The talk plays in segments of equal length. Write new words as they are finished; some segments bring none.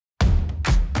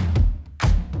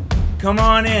Come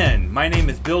on in. My name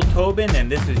is Bill Tobin,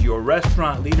 and this is your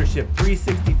Restaurant Leadership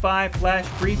 365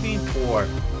 flash briefing for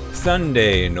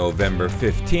Sunday, November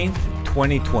 15th,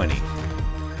 2020.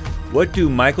 What do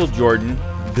Michael Jordan,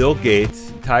 Bill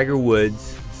Gates, Tiger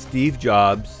Woods, Steve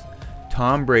Jobs,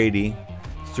 Tom Brady,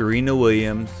 Serena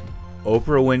Williams,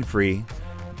 Oprah Winfrey,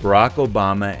 Barack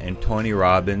Obama, and Tony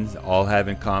Robbins all have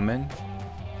in common?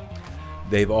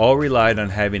 They've all relied on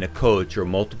having a coach or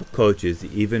multiple coaches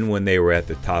even when they were at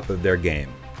the top of their game.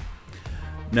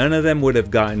 None of them would have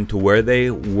gotten to where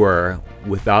they were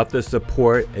without the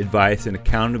support, advice, and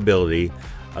accountability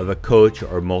of a coach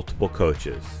or multiple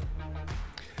coaches.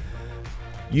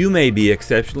 You may be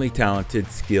exceptionally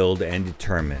talented, skilled, and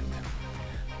determined,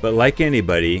 but like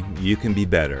anybody, you can be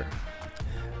better.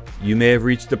 You may have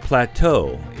reached a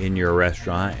plateau in your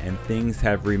restaurant and things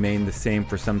have remained the same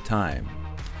for some time.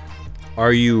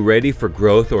 Are you ready for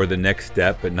growth or the next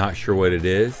step but not sure what it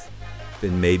is?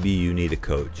 Then maybe you need a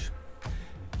coach.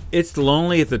 It's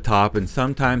lonely at the top, and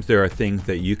sometimes there are things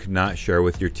that you cannot share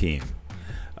with your team.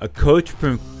 A coach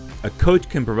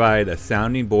can provide a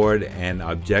sounding board and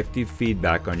objective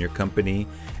feedback on your company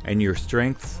and your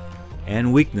strengths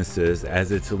and weaknesses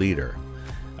as its leader.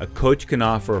 A coach can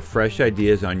offer fresh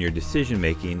ideas on your decision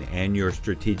making and your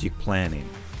strategic planning.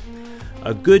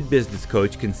 A good business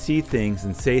coach can see things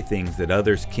and say things that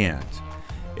others can't.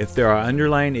 If there are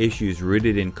underlying issues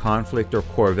rooted in conflict or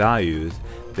core values,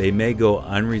 they may go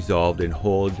unresolved and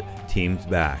hold teams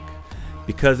back.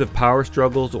 Because of power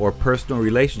struggles or personal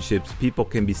relationships, people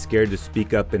can be scared to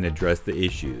speak up and address the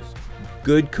issues.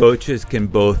 Good coaches can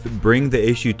both bring the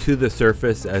issue to the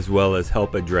surface as well as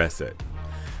help address it.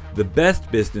 The best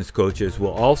business coaches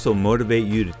will also motivate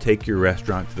you to take your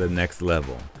restaurant to the next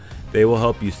level. They will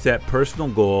help you set personal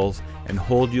goals and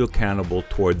hold you accountable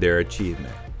toward their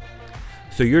achievement.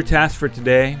 So your task for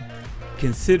today,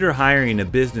 consider hiring a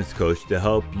business coach to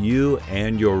help you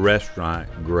and your restaurant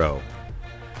grow.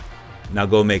 Now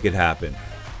go make it happen.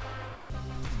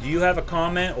 Do you have a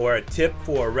comment or a tip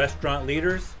for restaurant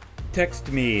leaders? Text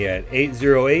me at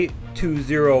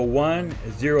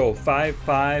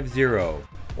 808-201-0550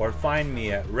 or find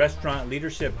me at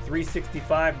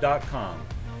restaurantleadership365.com.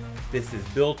 This is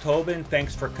Bill Tobin.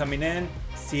 Thanks for coming in.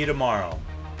 See you tomorrow.